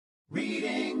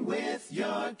Reading with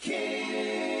your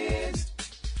kids.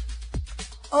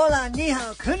 Hola, ni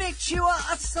hao, konnichiwa,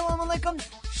 assalamu alaikum,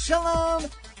 shalom,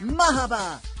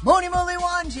 mahaba, moni moli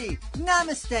wanji,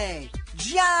 namaste,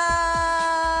 jambo,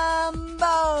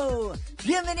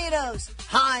 bienvenidos.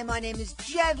 Hi, my name is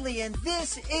Jedley, and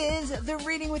this is the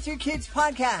Reading with Your Kids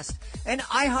podcast, an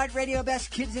iHeartRadio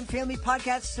Best Kids and Family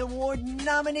Podcasts Award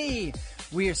nominee.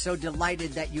 We are so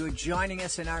delighted that you are joining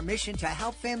us in our mission to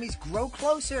help families grow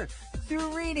closer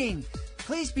through reading.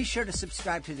 Please be sure to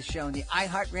subscribe to the show in the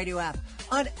iHeartRadio app,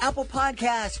 on Apple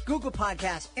Podcasts, Google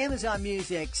Podcasts, Amazon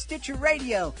Music, Stitcher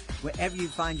Radio, wherever you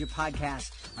find your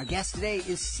podcasts. Our guest today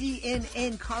is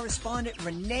CNN correspondent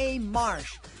René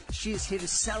Marsh. She is here to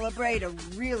celebrate a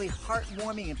really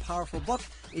heartwarming and powerful book.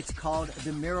 It's called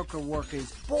The Miracle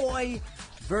Workers, Boy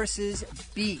versus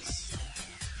Beast.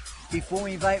 Before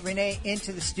we invite René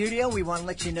into the studio, we want to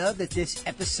let you know that this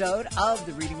episode of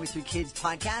the Reading with Your Kids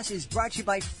podcast is brought to you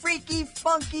by Freaky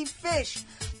Funky Fish.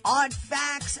 Odd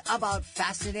Facts About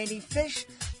Fascinating Fish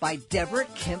by Deborah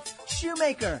Kemp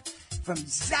Shoemaker. From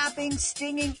zapping,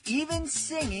 stinging, even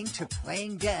singing, to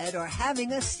playing dead or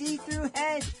having a see-through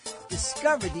head,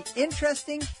 discover the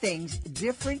interesting things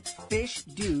different fish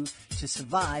do to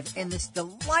survive in this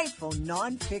delightful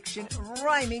nonfiction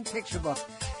rhyming picture book.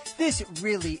 This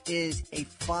really is a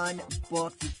fun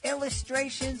book. The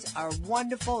illustrations are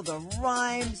wonderful. The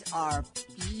rhymes are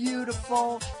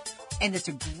beautiful. And it's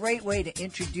a great way to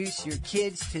introduce your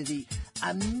kids to the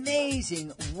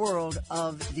amazing world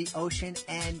of the ocean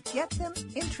and get them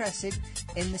interested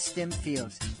in the STEM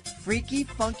fields. Freaky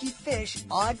Funky Fish,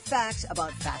 Odd Facts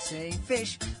About Fascinating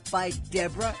Fish by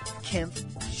Deborah Kemp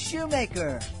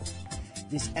Shoemaker.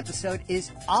 This episode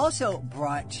is also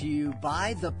brought to you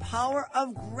by The Power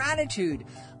of Gratitude,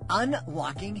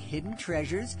 Unlocking Hidden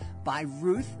Treasures by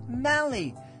Ruth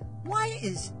Malley. Why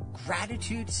is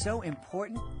gratitude so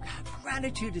important?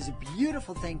 Gratitude is a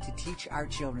beautiful thing to teach our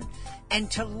children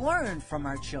and to learn from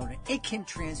our children. It can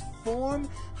transform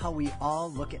how we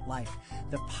all look at life.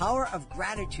 The Power of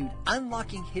Gratitude,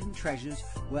 Unlocking Hidden Treasures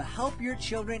will help your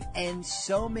children in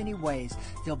so many ways.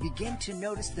 They'll begin to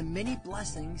notice the many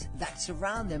blessings that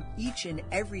surround them each and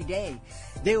every day.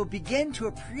 They will begin to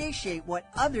appreciate what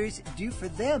others do for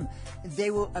them.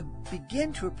 They will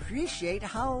begin to appreciate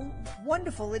how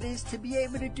wonderful it is to be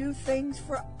able to do things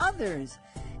for others.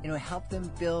 It will help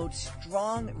them build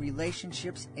strong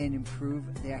relationships and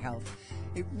improve their health.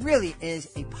 It really is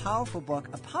a powerful book,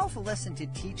 a powerful lesson to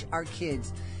teach our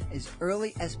kids as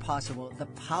early as possible. The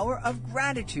Power of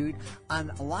Gratitude,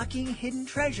 Unlocking Hidden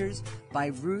Treasures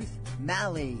by Ruth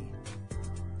Malley.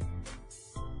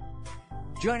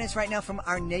 Join us right now from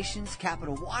our nation's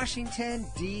capital, Washington,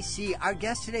 D.C. Our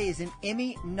guest today is an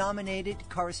Emmy-nominated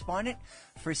correspondent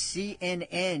for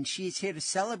CNN. She's here to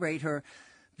celebrate her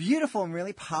beautiful and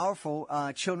really powerful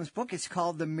children's book. It's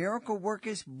called The Miracle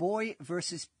Workers, Boy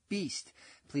versus Beast.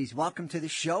 Please welcome to the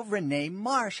show, René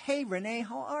Marsh. Hey, René,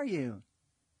 how are you?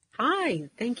 Hi,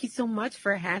 thank you so much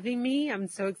for having me. I'm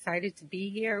so excited to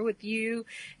be here with you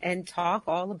and talk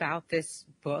all about this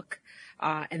book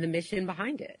and the mission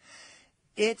behind it.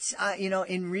 It's,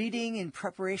 in reading in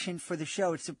preparation for the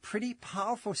show, it's a pretty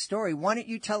powerful story. Why don't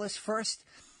you tell us first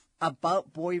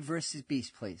about Boy versus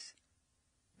Beast, please?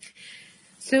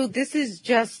 So this is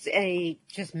just a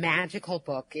magical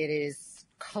book. It is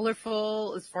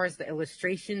colorful as far as the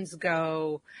illustrations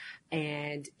go,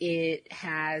 and it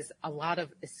has a lot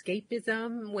of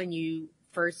escapism when you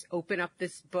first open up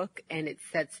this book, and it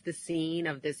sets the scene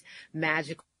of this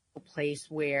magical place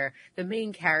where the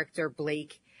main character,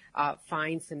 Blake,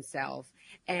 finds himself.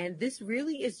 And this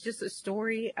really is just a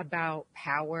story about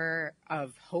power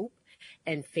of hope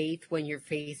and faith when you're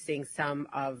facing some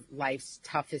of life's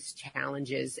toughest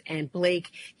challenges. And Blake,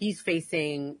 he's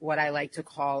facing what I like to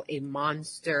call a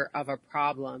monster of a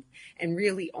problem. And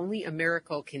really only a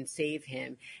miracle can save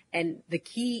him. And the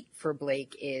key for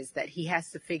Blake is that he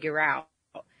has to figure out,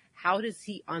 how does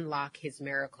he unlock his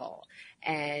miracle?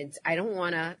 And I don't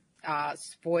want to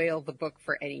spoil the book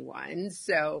for anyone.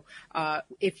 So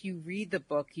if you read the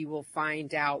book, you will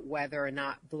find out whether or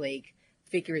not Blake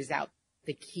figures out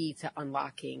the key to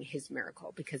unlocking his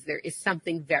miracle, because there is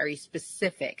something very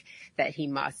specific that he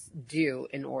must do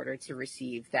in order to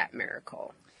receive that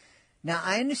miracle. Now,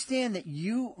 I understand that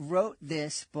you wrote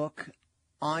this book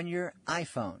on your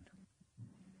iPhone.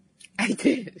 I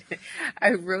did.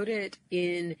 I wrote it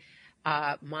in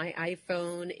my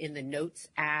iPhone, in the Notes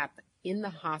app, in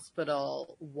the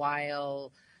hospital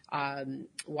while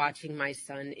watching my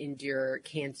son endure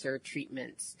cancer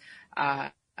treatments.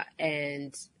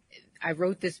 And I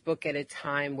wrote this book at a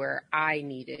time where I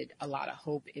needed a lot of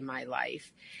hope in my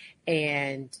life.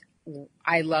 And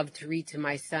I love to read to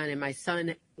my son, and my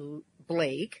son,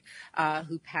 Blake,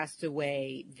 who passed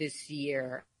away this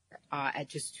year, at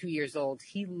just 2 years old,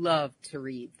 he loved to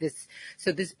read this.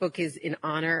 So this book is in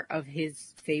honor of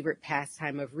his favorite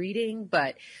pastime of reading,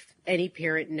 but any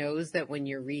parent knows that when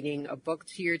you're reading a book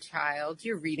to your child,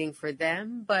 you're reading for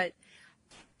them, but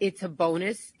it's a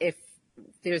bonus if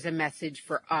there's a message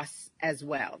for us as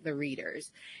well, the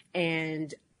readers.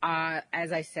 And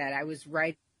as I said, I was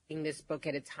writing this book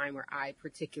at a time where I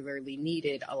particularly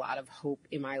needed a lot of hope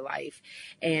in my life.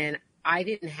 And I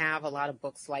didn't have a lot of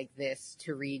books like this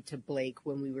to read to Blake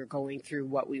when we were going through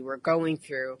what we were going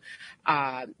through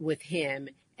with him.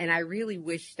 And I really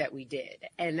wish that we did.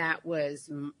 And that was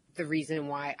the reason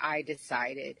why I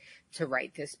decided to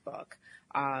write this book.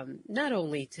 Not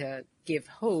only to give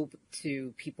hope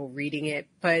to people reading it,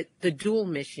 but the dual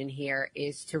mission here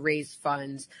is to raise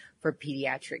funds for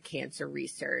pediatric cancer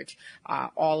research.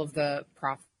 All of the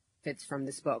profits from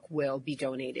this book will be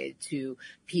donated to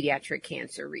pediatric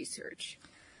cancer research.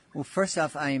 Well, first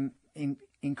off, I'm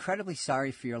incredibly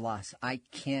sorry for your loss. I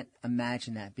can't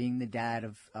imagine that, being the dad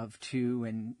of two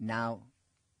and now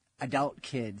adult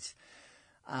kids.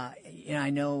 I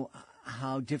know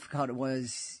how difficult it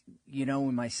was,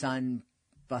 when my son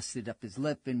busted up his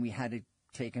lip and we had to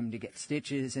take him to get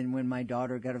stitches, and when my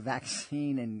daughter got a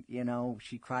vaccine and,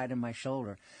 she cried on my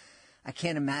shoulder. I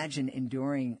can't imagine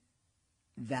enduring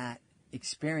that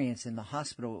experience in the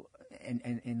hospital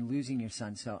and losing your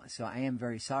son. So I am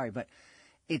very sorry. But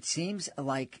it seems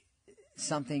like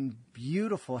something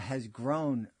beautiful has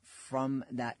grown from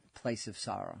that place of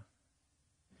sorrow.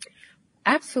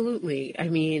 Absolutely. I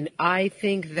mean, I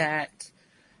think that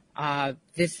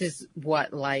this is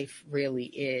what life really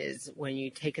is. When you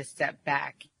take a step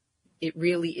back, it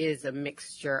really is a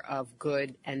mixture of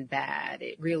good and bad.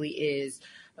 It really is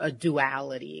a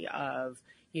duality of,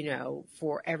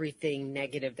 for everything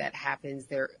negative that happens,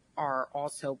 there are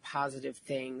also positive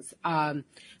things.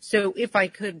 So if I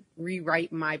could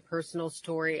rewrite my personal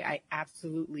story, I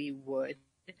absolutely would.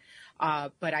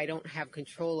 But I don't have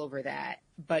control over that.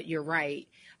 But you're right.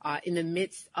 In the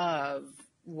midst of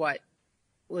what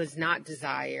was not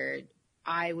desired,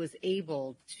 I was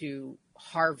able to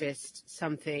harvest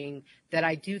something that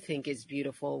I do think is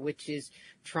beautiful, which is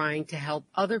trying to help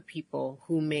other people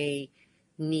who may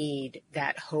need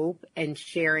that hope and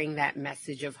sharing that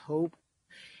message of hope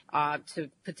to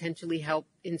potentially help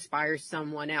inspire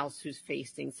someone else who's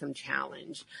facing some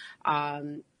challenge.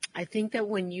 I think that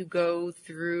when you go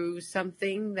through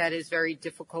something that is very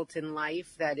difficult in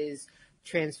life, that is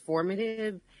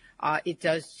transformative, it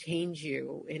does change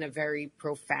you in a very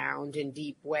profound and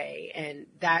deep way. And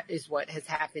that is what has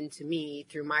happened to me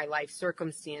through my life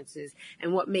circumstances.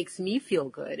 And what makes me feel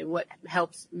good and what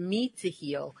helps me to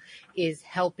heal is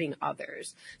helping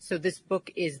others. So this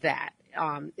book is that.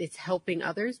 It's helping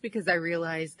others because I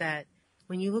realize that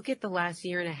when you look at the last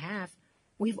year and a half,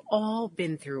 we've all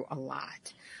been through a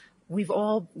lot. We've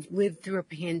all lived through a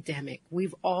pandemic.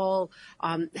 We've all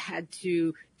had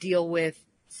to deal with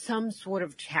some sort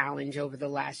of challenge over the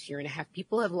last year and a half.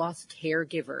 People have lost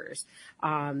caregivers.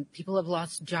 People have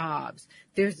lost jobs.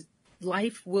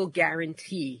 Life will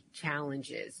guarantee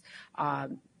challenges.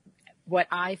 What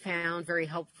I found very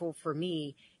helpful for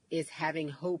me is having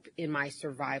hope in my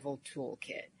survival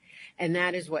toolkit. And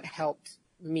that is what helped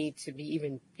me to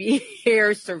even be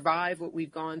here, survive what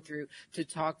we've gone through, to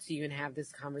talk to you and have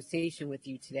this conversation with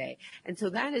you today. And so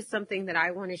that is something that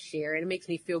I want to share, and it makes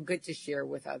me feel good to share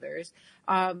with others.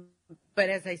 But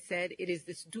as I said, it is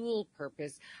this dual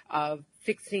purpose of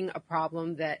fixing a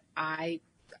problem that I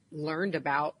learned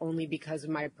about only because of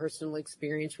my personal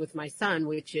experience with my son,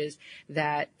 which is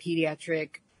that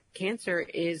pediatric cancer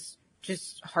is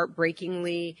just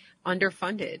heartbreakingly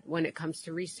underfunded when it comes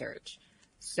to research.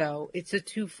 So it's a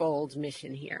twofold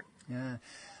mission here. Yeah.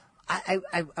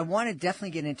 I want to definitely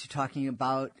get into talking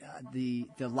about the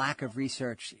lack of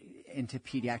research into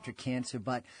pediatric cancer,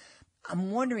 but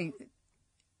I'm wondering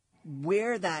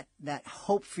where that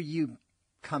hope for you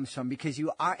comes from, because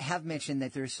you have mentioned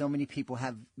that there are so many people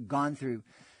have gone through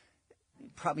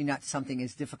probably not something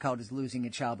as difficult as losing a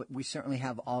child, but we certainly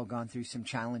have all gone through some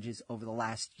challenges over the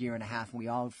last year and a half, and we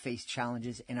all face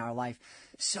challenges in our life.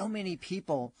 So many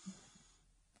people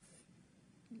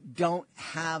don't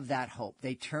have that hope.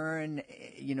 They turn,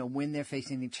 when they're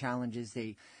facing the challenges,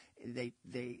 they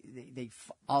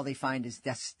all they find is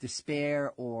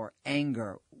despair or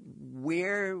anger.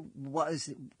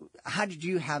 How did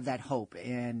you have that hope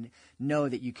and know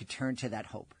that you could turn to that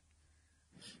hope?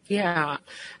 Yeah.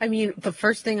 I mean, the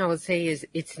first thing I would say is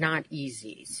it's not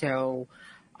easy. So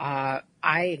I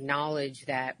acknowledge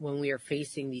that when we are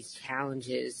facing these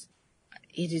challenges,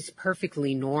 it is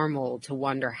perfectly normal to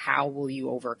wonder how will you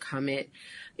overcome it.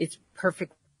 It's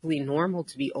perfectly normal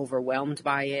to be overwhelmed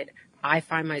by it. I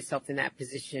find myself in that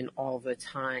position all the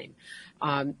time.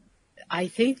 I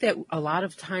think that a lot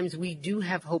of times we do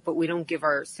have hope, but we don't give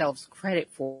ourselves credit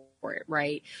for it,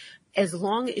 right? As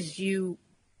long as you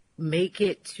make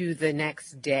it to the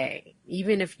next day,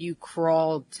 even if you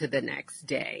crawled to the next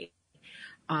day,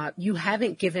 you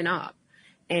haven't given up.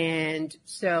 And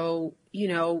so, we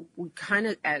kind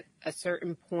of at a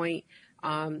certain point,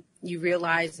 you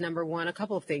realize, number one, a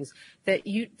couple of things, that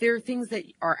there are things that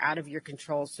are out of your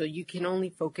control. So you can only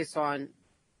focus on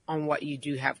what you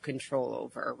do have control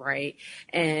over, right?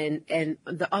 And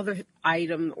the other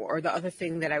item or the other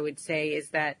thing that I would say is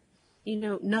that,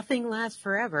 nothing lasts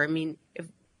forever. I mean,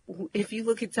 if you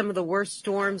look at some of the worst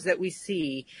storms that we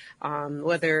see,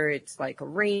 whether it's like a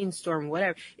rainstorm,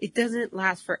 whatever, it doesn't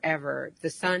last forever. The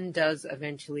sun does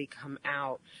eventually come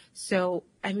out. So,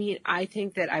 I mean, I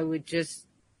think that I would just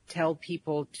tell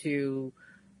people to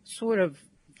sort of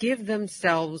give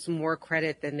themselves more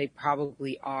credit than they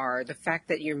probably are. The fact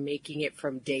that you're making it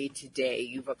from day to day,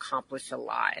 you've accomplished a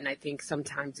lot. And I think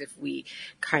sometimes if we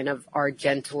kind of are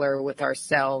gentler with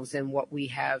ourselves and what we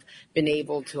have been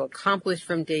able to accomplish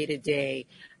from day to day,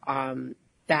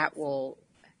 that will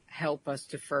help us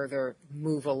to further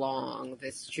move along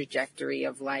this trajectory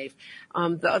of life.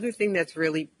 The other thing that's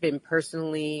really been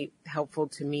personally helpful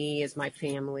to me is my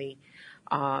family,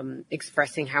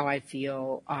 expressing how I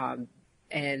feel,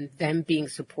 and them being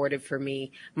supportive for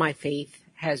me. My faith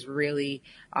has really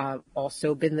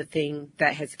also been the thing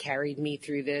that has carried me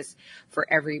through this. For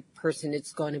every person,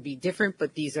 it's going to be different,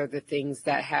 but these are the things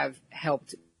that have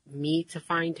helped me to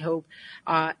find hope.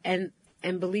 And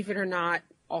believe it or not,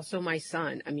 also my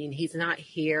son. I mean, he's not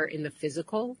here in the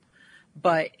physical,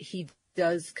 but he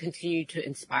does continue to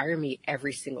inspire me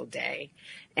every single day.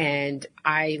 And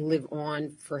I live on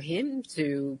for him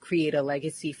to create a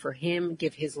legacy for him,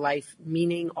 give his life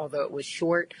meaning, although it was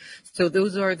short. So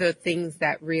those are the things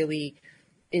that really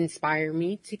inspire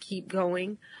me to keep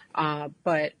going.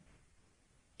 But,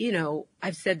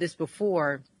 I've said this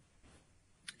before,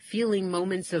 feeling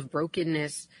moments of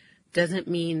brokenness doesn't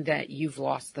mean that you've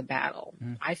lost the battle.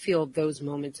 I feel those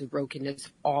moments of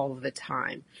brokenness all of the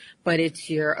time, but it's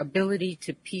your ability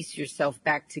to piece yourself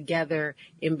back together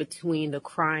in between the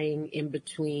crying, in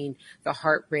between the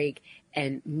heartbreak,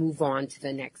 and move on to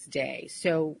the next day.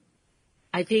 So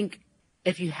I think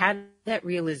if you had that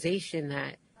realization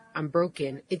that I'm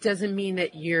broken, it doesn't mean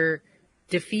that you're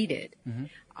defeated.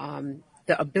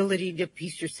 The ability to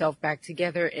piece yourself back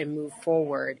together and move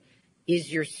forward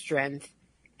is your strength.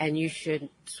 And you should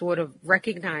sort of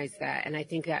recognize that. And I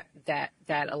think that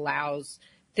allows,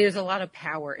 there's a lot of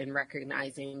power in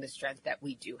recognizing the strength that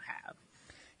we do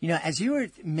have. As you were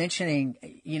mentioning,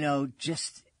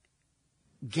 just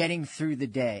getting through the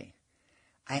day,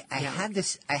 I had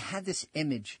this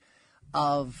image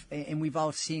of, and we've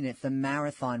all seen it, the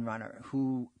marathon runner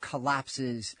who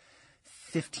collapses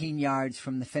 15 yards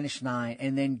from the finish line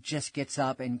and then just gets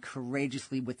up and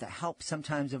courageously, with the help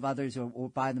sometimes of others or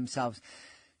by themselves,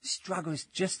 struggles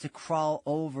just to crawl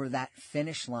over that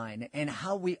finish line, and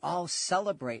how we all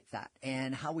celebrate that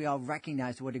and how we all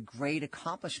recognize what a great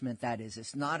accomplishment that is.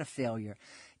 It's not a failure.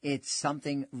 It's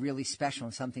something really special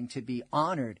and something to be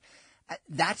honored.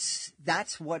 That's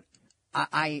what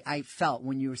I felt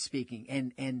when you were speaking.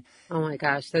 And oh my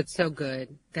gosh, that's so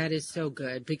good. That is so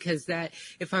good, because that,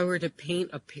 if I were to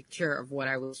paint a picture of what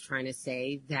I was trying to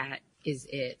say, that is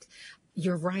it.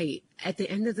 You're right. At the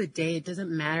end of the day, it doesn't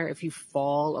matter if you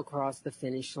fall across the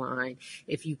finish line,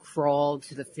 if you crawl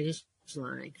to the finish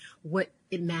line. What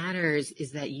it matters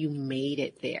is that you made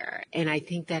it there. And I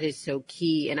think that is so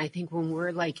key. And I think when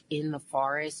we're like in the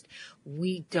forest,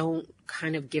 we don't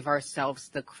kind of give ourselves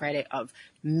the credit of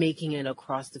making it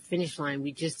across the finish line.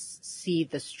 We just see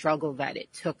the struggle that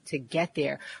it took to get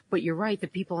there. But you're right. The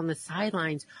people on the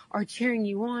sidelines are cheering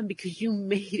you on because you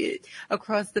made it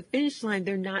across the finish line.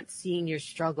 They're not seeing your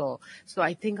struggle. So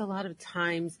I think a lot of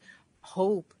times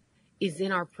hope is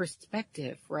in our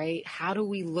perspective, right? How do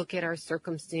we look at our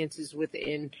circumstances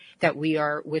that we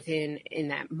are within in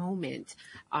that moment?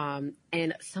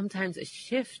 And sometimes a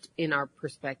shift in our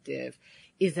perspective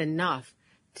is enough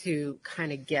to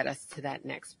kind of get us to that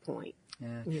next point.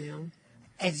 Yeah.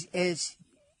 As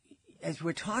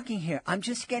we're talking here, I'm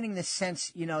just getting the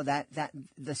sense, that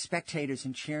the spectators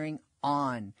and cheering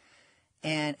on.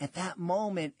 And at that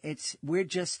moment, we're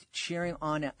just cheering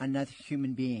on another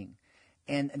human being.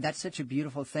 And that's such a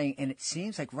beautiful thing. And it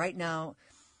seems like right now,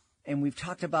 and we've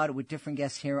talked about it with different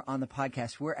guests here on the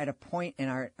podcast, we're at a point in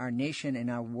our nation and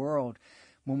our world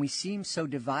when we seem so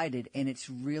divided, and it's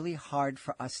really hard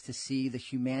for us to see the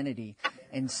humanity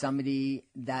in somebody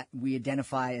that we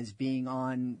identify as being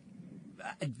on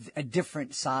a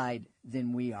different side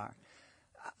than we are.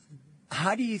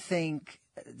 How do you think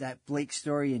that Blake's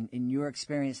story, in your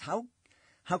experience, how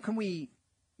can we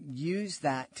use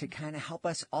that to kind of help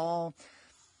us all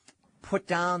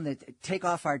take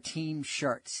off our team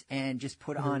shirts and just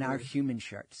put on our human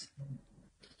shirts?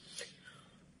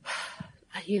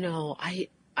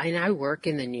 I work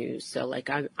in the news, so like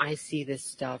I see this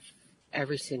stuff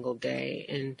every single day.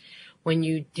 And when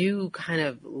you do kind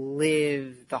of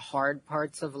live the hard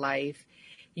parts of life,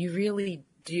 you really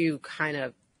do kind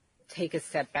of take a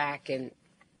step back and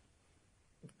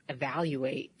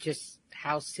evaluate just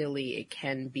how silly it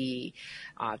can be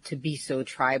to be so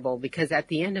tribal, because at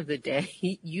the end of the day,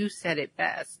 you said it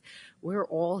best. We're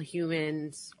all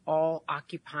humans, all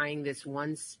occupying this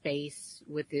one space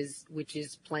which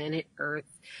is planet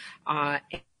Earth.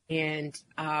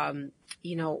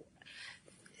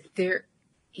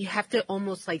 You have to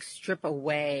almost like strip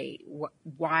away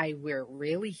why we're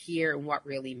really here and what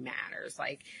really matters.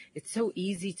 Like, it's so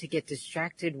easy to get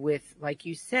distracted with, like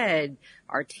you said,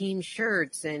 our team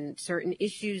shirts and certain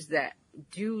issues that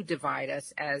do divide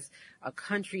us as a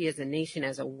country, as a nation,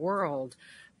 as a world.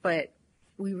 But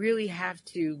we really have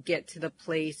to get to the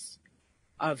place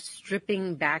of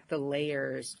stripping back the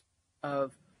layers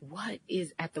of what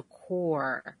is at the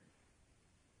core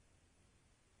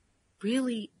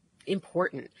really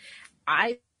important.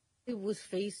 I was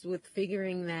faced with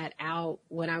figuring that out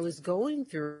when I was going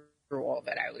through all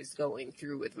that I was going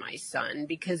through with my son,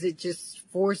 because it just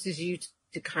forces you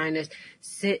to kind of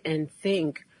sit and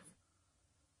think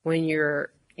when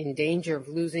you're in danger of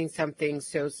losing something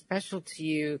so special to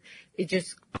you. It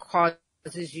just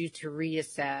causes you to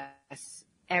reassess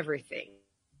everything.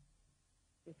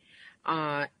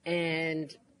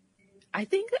 And I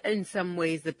think in some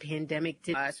ways the pandemic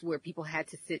did us, where people had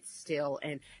to sit still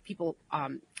and people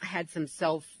had some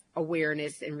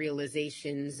self-awareness and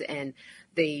realizations, and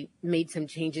they made some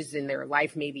changes in their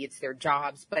life. Maybe it's their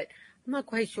jobs, but I'm not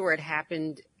quite sure it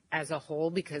happened as a whole,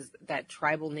 because that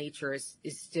tribal nature is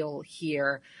still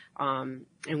here, and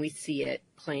we see it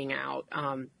playing out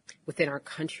within our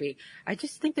country. I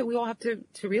just think that we all have to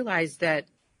realize that,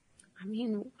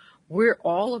 we're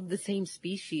all of the same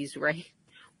species, right?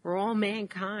 We're all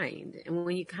mankind. And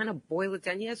when you kind of boil it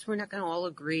down, yes, we're not going to all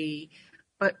agree,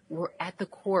 but we're at the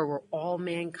core. We're all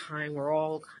mankind. We're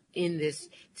all in this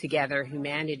together.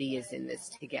 Humanity is in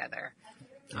this together.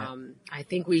 Yeah. I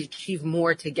think we achieve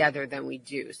more together than we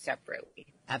do separately.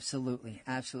 Absolutely.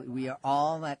 Absolutely. We're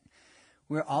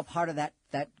all part of that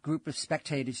group of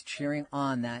spectators cheering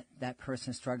on that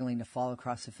person struggling to fall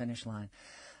across the finish line.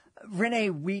 René,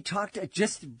 we talked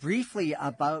just briefly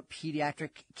about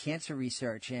pediatric cancer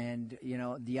research and,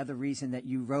 the other reason that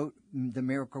you wrote The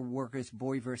Miracle Worker's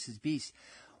Boy versus Beast.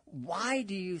 Why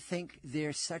do you think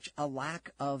there's such a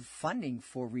lack of funding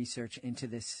for research into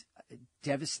this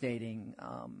devastating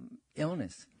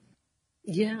illness?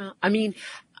 Yeah,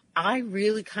 I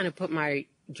really kind of put my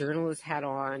journalist hat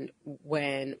on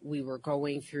when we were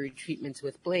going through treatments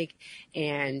with Blake,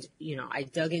 and I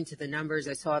dug into the numbers.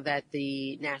 I saw that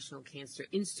the National Cancer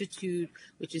Institute,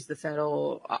 which is the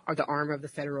federal or the arm of the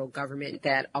federal government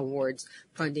that awards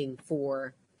funding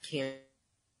for cancer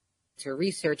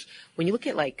research, when you look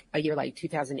at like a year like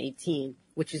 2018,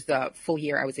 which is the full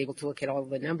year, I was able to look at all of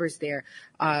the numbers there.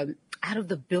 Out of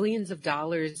the billions of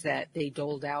dollars that they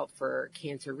doled out for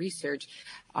cancer research,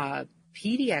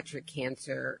 pediatric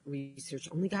cancer research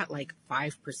only got like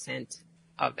 5%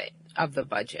 of the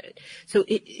budget. So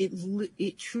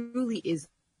it truly is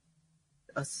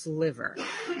a sliver.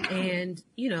 And,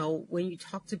 when you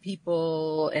talk to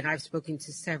people, and I've spoken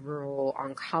to several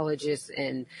oncologists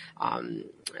and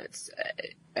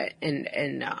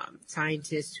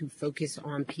scientists who focus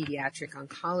on pediatric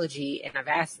oncology, and I've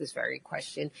asked this very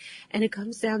question, and it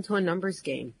comes down to a numbers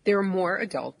game. There are more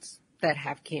adults that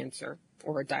have cancer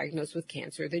or are diagnosed with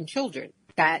cancer than children.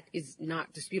 That is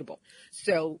not disputable.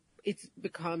 So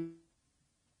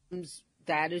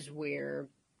that is where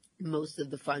most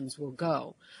of the funds will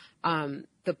go.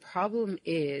 The problem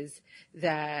is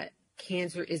that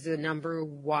cancer is the number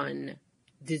one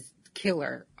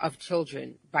killer of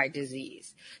children by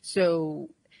disease. So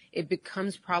it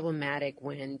becomes problematic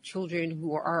when children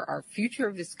who are our future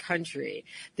of this country,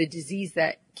 the disease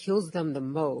that kills them the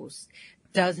most,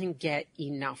 doesn't get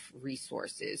enough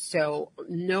resources. So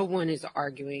no one is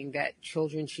arguing that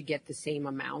children should get the same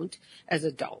amount as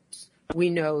adults. we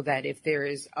know that if there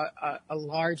is a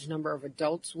large number of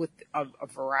adults with a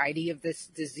variety of this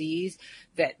disease,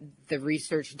 that the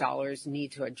research dollars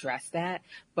need to address that.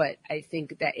 But I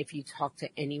think that if you talk to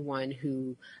anyone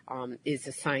who is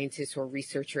a scientist or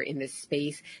researcher in this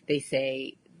space, they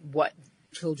say what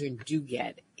children do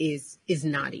get is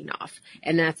not enough.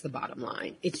 And that's the bottom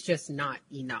line. It's just not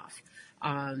enough.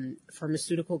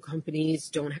 Pharmaceutical companies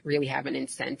don't really have an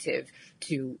incentive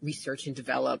to research and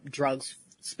develop drugs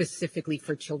specifically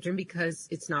for children because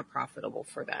it's not profitable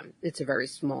for them. It's a very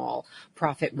small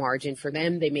profit margin for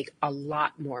them. They make a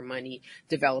lot more money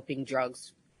developing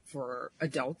drugs for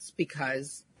adults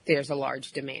because there's a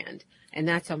large demand, and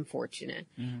that's unfortunate.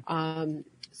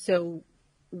 So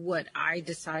what I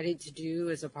decided to do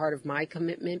as a part of my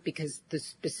commitment, because the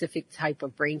specific type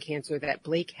of brain cancer that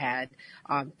Blake had,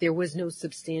 there was no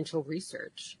substantial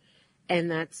research.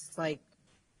 And that's like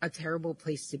a terrible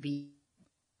place to be.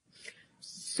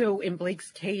 So in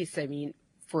Blake's case, I mean,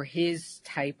 for his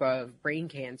type of brain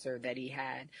cancer that he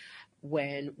had,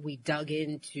 when we dug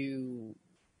into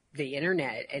the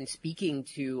internet and speaking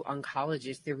to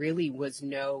oncologists, there really was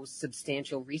no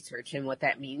substantial research. And what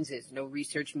that means is no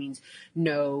research means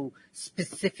no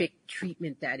specific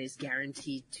treatment that is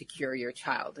guaranteed to cure your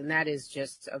child. And that is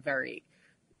just a very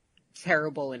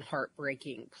terrible and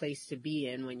heartbreaking place to be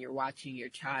in when you're watching your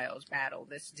child battle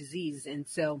this disease. And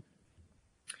so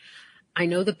I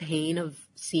know the pain of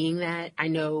seeing that. I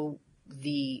know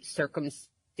the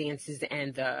circumstances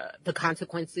and the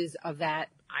consequences of that.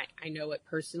 I know it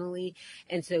personally.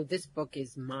 And so this book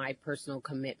is my personal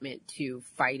commitment to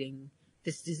fighting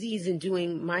this disease and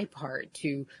doing my part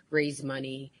to raise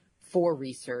money for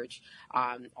research.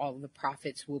 All of the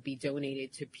profits will be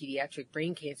donated to pediatric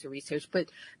brain cancer research. But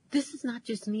this is not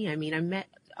just me. I mean, I met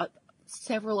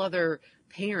several other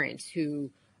parents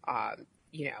who, are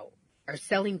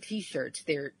selling T-shirts.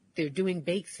 They're doing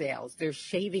bake sales. They're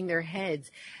shaving their heads.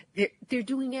 They're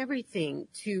doing everything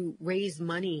to raise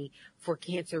money for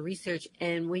cancer research.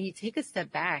 And when you take a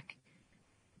step back,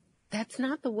 that's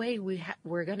not the way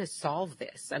we're going to solve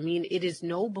this. I mean, it is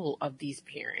noble of these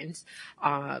parents.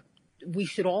 We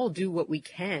should all do what we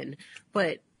can,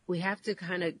 but we have to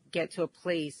kind of get to a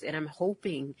place, and I'm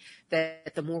hoping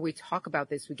that the more we talk about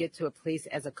this, we get to a place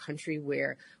as a country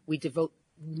where we devote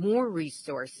more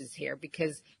resources here,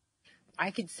 because I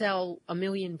could sell 1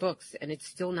 million books and it's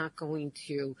still not going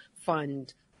to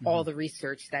fund all the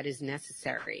research that is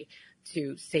necessary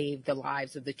to save the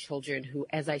lives of the children who,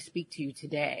 as I speak to you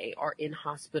today, are in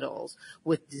hospitals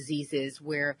with diseases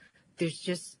where there's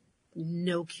just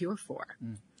no cure for.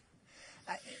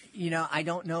 I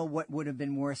don't know what would have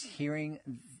been worse, hearing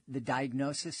the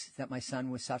diagnosis that my son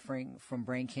was suffering from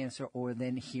brain cancer, or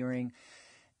then hearing,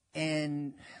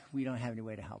 and we don't have any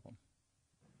way to help him.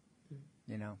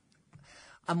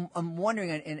 I'm wondering,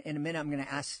 in a minute, I'm going to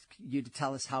ask you to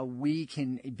tell us how we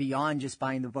can, beyond just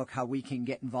buying the book, how we can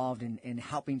get involved in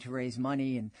helping to raise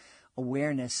money and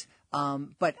awareness.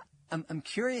 But I'm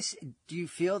curious, do you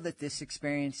feel that this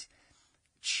experience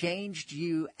changed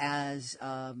you as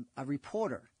a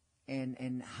reporter,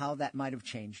 and how that might have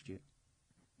changed you?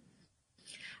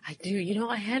 I do.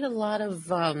 I had a lot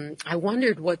of, I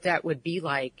wondered what that would be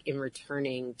like in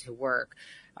returning to work,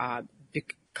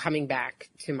 coming back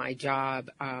to my job,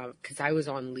 because I was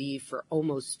on leave for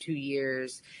almost 2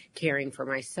 years caring for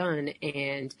my son.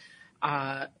 And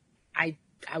I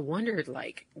wondered,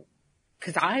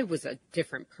 because I was a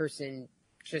different person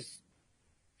just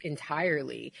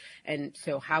entirely. And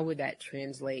so how would that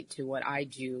translate to what I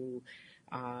do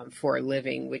for a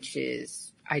living, which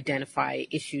is identify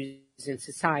issues in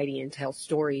society and tell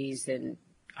stories and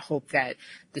hope that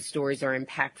the stories are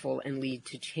impactful and lead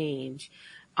to change.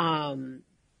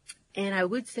 And I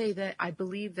would say that I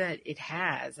believe that it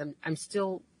has. I'm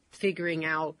still figuring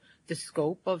out the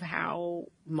scope of how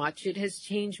much it has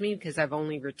changed me, because I've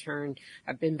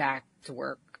been back to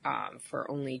work for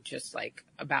only just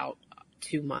about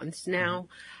 2 months now.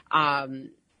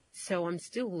 So I'm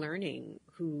still learning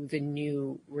who the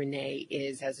new René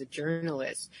is as a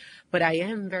journalist, but I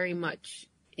am very much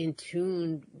in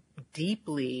tune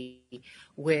deeply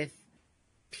with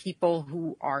people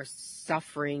who are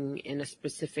suffering in a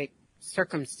specific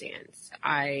circumstance.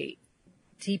 I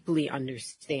deeply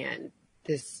understand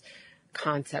this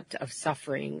concept of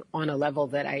suffering on a level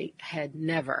that I had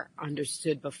never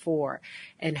understood before,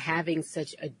 and having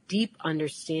such a deep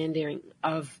understanding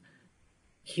of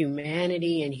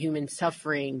humanity and human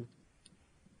suffering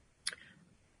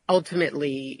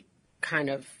ultimately kind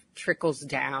of trickles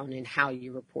down in how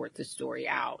you report the story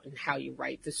out and how you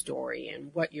write the story and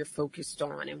what you're focused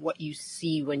on and what you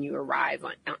see when you arrive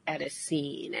at a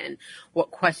scene and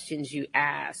what questions you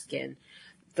ask and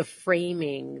the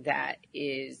framing that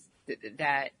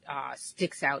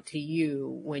sticks out to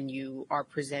you when you are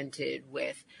presented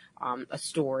with a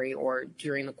story or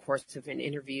during the course of an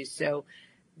interview. So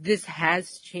this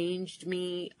has changed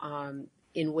me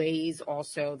in ways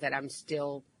also that I'm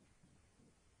still,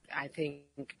 I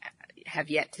think, have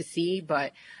yet to see,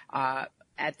 but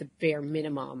at the bare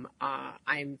minimum,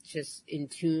 I'm just in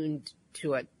tune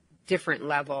to a different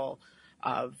level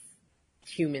of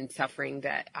human suffering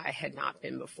that I had not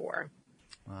been before.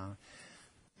 Wow.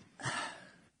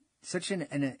 Such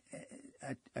a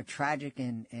tragic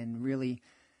and really,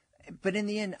 but in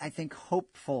the end, I think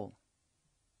hopeful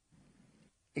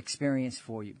experience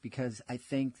for you, because I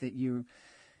think that you're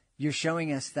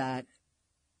showing us that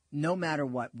no matter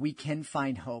what, we can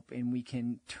find hope and we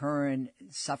can turn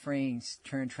suffering,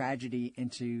 turn tragedy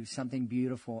into something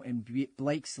beautiful. And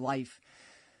Blake's life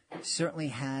certainly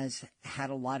has had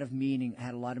a lot of meaning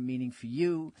for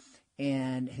you,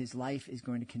 and his life is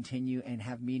going to continue and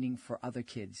have meaning for other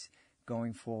kids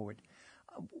going forward.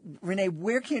 René,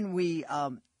 where can we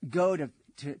go to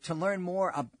learn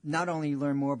more, not only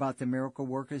learn more about the Miracle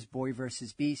Workers, Boy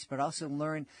versus Beast, but also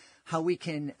learn how we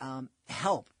can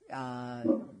help,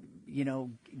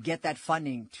 get that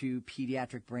funding to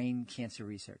pediatric brain cancer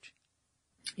research?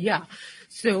 Yeah.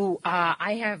 So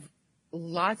I have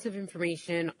lots of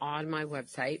information on my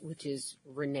website, which is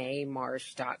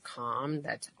renemarsh.com.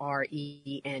 That's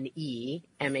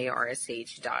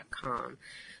ReneMarsh.com.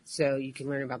 So you can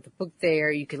learn about the book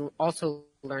there. You can also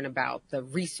learn about the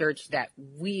research that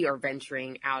we are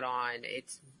venturing out on.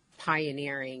 It's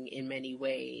pioneering in many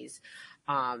ways,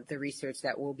 the research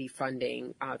that we'll be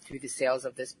funding through the sales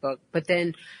of this book. But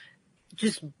then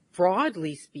just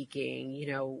broadly speaking,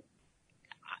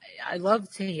 I love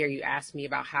to hear you ask me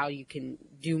about how you can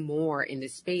do more in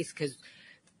this space, because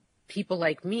people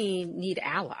like me need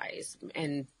allies.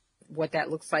 And what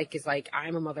that looks like is like,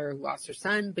 I'm a mother who lost her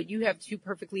son, but you have two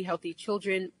perfectly healthy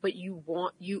children, but you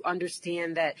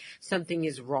understand that something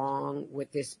is wrong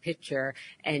with this picture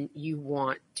and you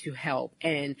want to help.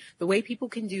 And the way people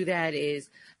can do that is,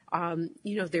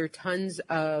 there are tons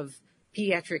of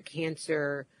pediatric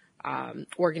cancer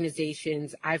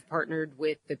organizations. I've partnered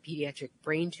with the Pediatric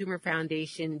Brain Tumor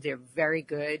Foundation. They're very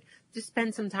good. Just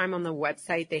spend some time on the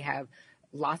website. They have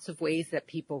lots of ways that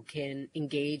people can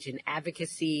engage in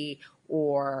advocacy,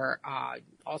 or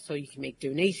also you can make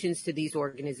donations to these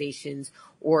organizations,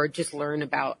 or just learn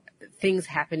about things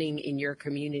happening in your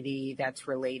community that's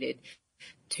related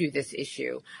to this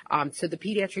issue. So the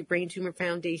Pediatric Brain Tumor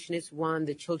Foundation is one.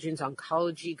 The Children's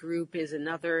Oncology Group is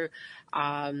another.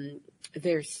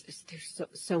 There's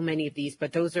so many of these,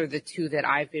 but those are the two that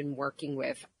I've been working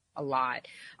with a lot.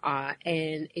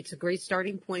 And it's a great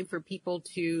starting point for people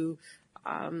to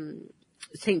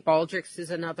St. Baldrick's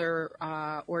is another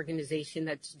organization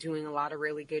that's doing a lot of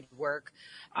really good work.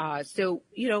 So,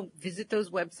 visit those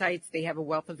websites. They have a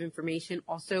wealth of information.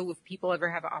 Also, if people ever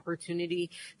have an opportunity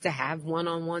to have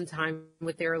one-on-one time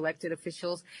with their elected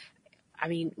officials,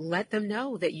 let them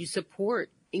know that you support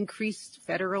increased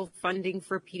federal funding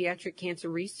for pediatric cancer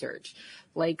research.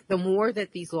 Like, the more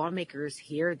that these lawmakers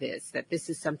hear that this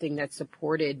is something that's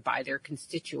supported by their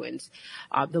constituents,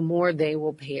 the more they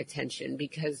will pay attention,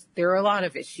 because there are a lot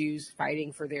of issues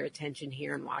fighting for their attention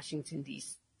here in Washington,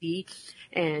 D.C.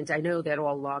 And I know that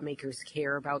all lawmakers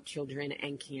care about children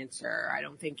and cancer. I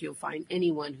don't think you'll find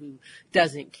anyone who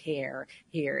doesn't care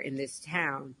here in this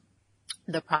town.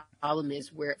 The problem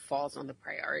is where it falls on the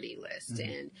priority list.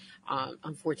 Mm-hmm. And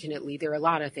unfortunately, there are a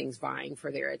lot of things vying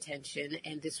for their attention.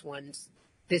 And this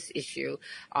issue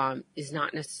is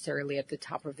not necessarily at the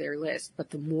top of their list. But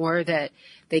the more that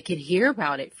they can hear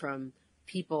about it from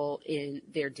people in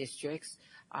their districts,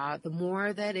 the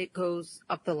more that it goes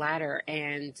up the ladder.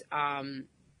 And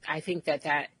I think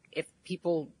that if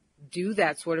people do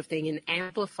that sort of thing and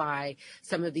amplify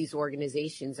some of these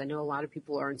organizations. I know a lot of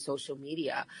people are on social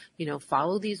media,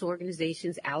 follow these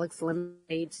organizations. Alex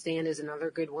Lemonade Stand is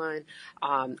another good one,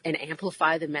 and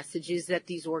amplify the messages that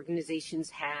these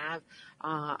organizations have.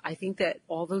 I think that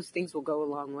all those things will go a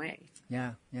long way.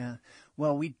 Yeah.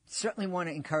 Well, we certainly want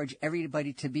to encourage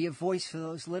everybody to be a voice for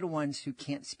those little ones who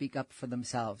can't speak up for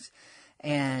themselves.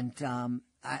 And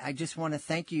I just want to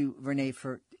thank you, René,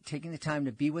 for taking the time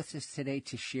to be with us today,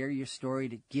 to share your story,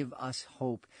 to give us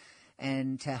hope,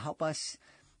 and to help us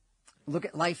look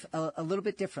at life a little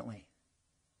bit differently.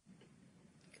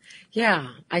 Yeah,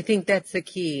 I think that's the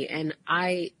key. And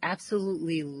I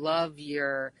absolutely love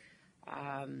your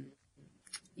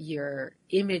your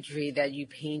imagery that you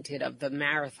painted of the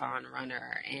marathon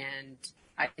runner. And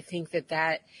I think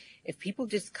that if people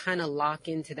just kind of lock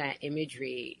into that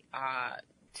imagery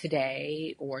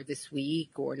today or this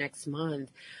week or next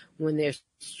month when they're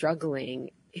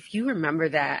struggling, if you remember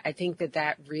that, I think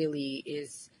that really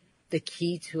is the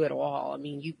key to it all. I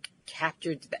mean, you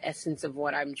captured the essence of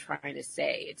what I'm trying to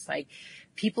say. It's like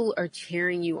people are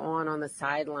cheering you on the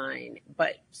sideline,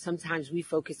 but sometimes we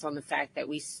focus on the fact that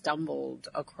we stumbled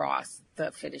across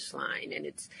the finish line, and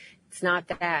it's not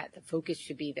that. The focus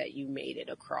should be that you made it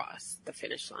across the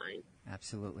finish line.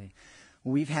 Absolutely.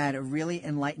 We've had a really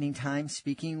enlightening time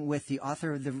speaking with the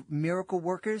author of The Miracle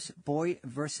Workers, Boy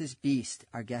versus Beast.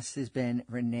 Our guest has been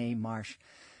René Marsh.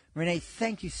 René,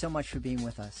 thank you so much for being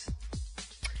with us.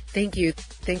 Thank you.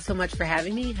 Thanks so much for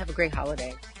having me. Have a great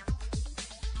holiday.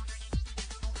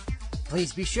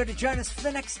 Please be sure to join us for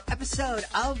the next episode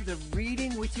of the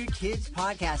Reading with Your Kids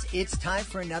podcast. It's time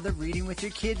for another Reading with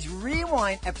Your Kids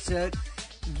Rewind episode.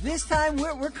 This time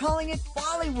we're calling it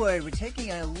Bollywood. We're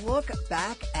taking a look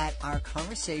back at our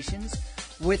conversations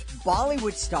with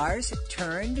Bollywood stars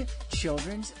turned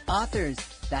children's authors.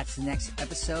 That's the next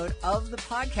episode of the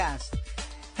podcast.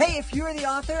 Hey, if you're the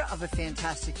author of a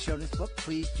fantastic children's book,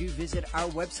 please do visit our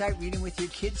website,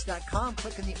 readingwithyourkids.com.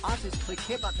 Click on the authors click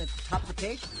here button at the top of the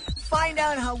page. Find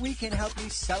out how we can help you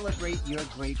celebrate your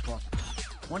great book.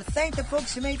 I want to thank the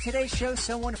folks who made today's show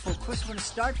so wonderful. Of course, I want to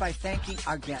start by thanking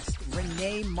our guest,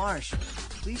 René Marsh.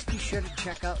 Please be sure to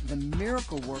check out The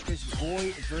Miracle Workers,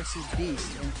 Boy versus Beast.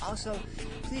 And also,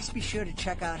 please be sure to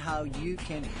check out how you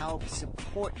can help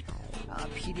support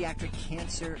pediatric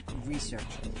cancer research.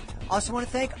 Also want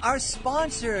to thank our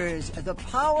sponsors, The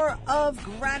Power of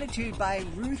Gratitude by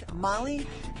Ruth Molly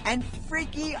and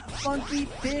Freaky Funky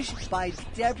Fish by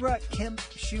Deborah Kim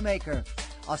Shoemaker.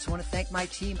 Also want to thank my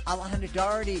team, Alejandra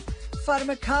Doherty,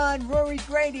 Fatima Khan, Rory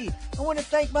Grady. I want to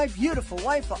thank my beautiful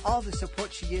wife for all the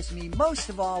support she gives me. Most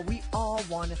of all, we all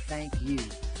want to thank you.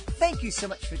 Thank you so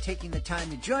much for taking the time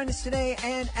to join us today.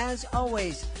 And as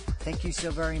always, thank you so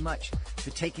very much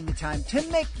for taking the time to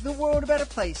make the world a better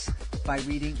place by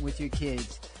reading with your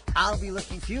kids. I'll be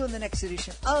looking for you in the next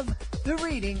edition of the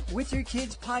Reading with Your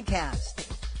Kids podcast.